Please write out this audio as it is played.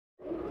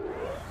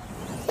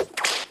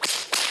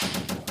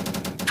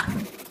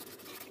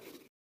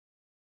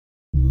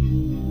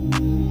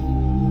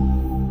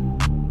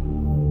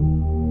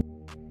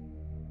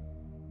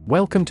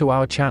Welcome to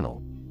our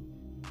channel.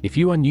 If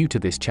you are new to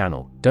this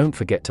channel, don't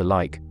forget to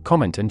like,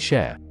 comment and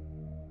share.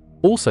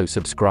 Also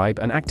subscribe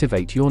and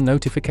activate your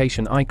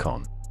notification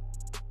icon.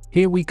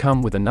 Here we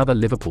come with another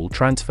Liverpool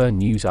transfer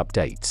news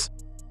updates.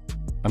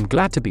 I'm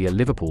glad to be a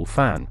Liverpool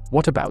fan,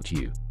 what about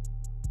you?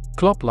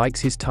 Klopp likes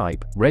his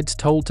type, Reds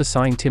told to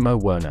sign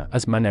Timo Werner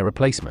as Mane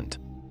replacement.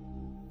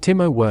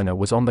 Timo Werner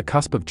was on the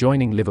cusp of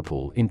joining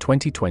Liverpool in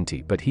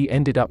 2020 but he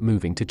ended up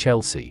moving to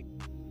Chelsea.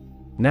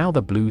 Now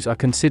the Blues are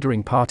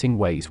considering parting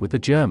ways with the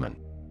German.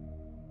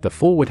 The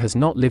forward has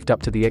not lived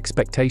up to the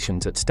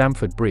expectations at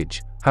Stamford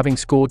Bridge, having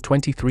scored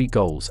 23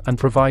 goals and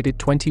provided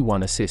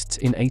 21 assists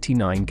in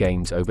 89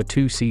 games over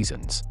 2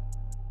 seasons.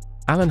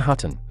 Alan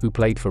Hutton, who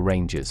played for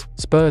Rangers,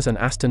 Spurs and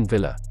Aston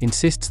Villa,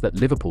 insists that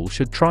Liverpool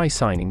should try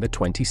signing the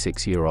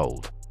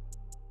 26-year-old.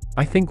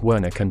 I think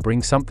Werner can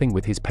bring something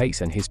with his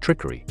pace and his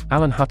trickery,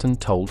 Alan Hutton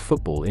told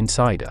Football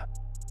Insider.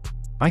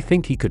 I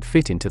think he could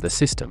fit into the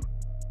system.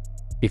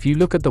 If you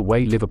look at the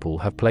way Liverpool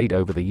have played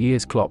over the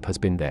years, Klopp has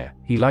been there.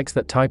 He likes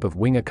that type of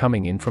winger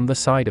coming in from the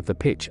side of the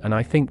pitch and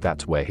I think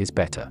that's where he's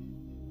better.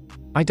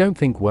 I don't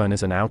think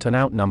Werner's an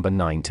out-and-out number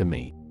 9 to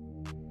me.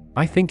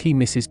 I think he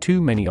misses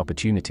too many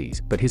opportunities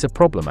but he's a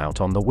problem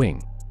out on the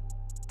wing.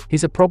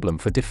 He's a problem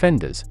for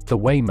defenders, the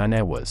way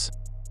Mane was.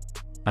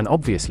 And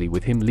obviously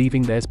with him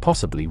leaving there's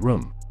possibly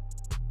room.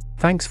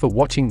 Thanks for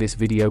watching this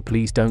video.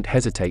 Please don't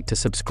hesitate to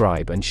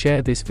subscribe and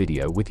share this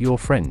video with your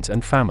friends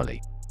and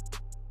family.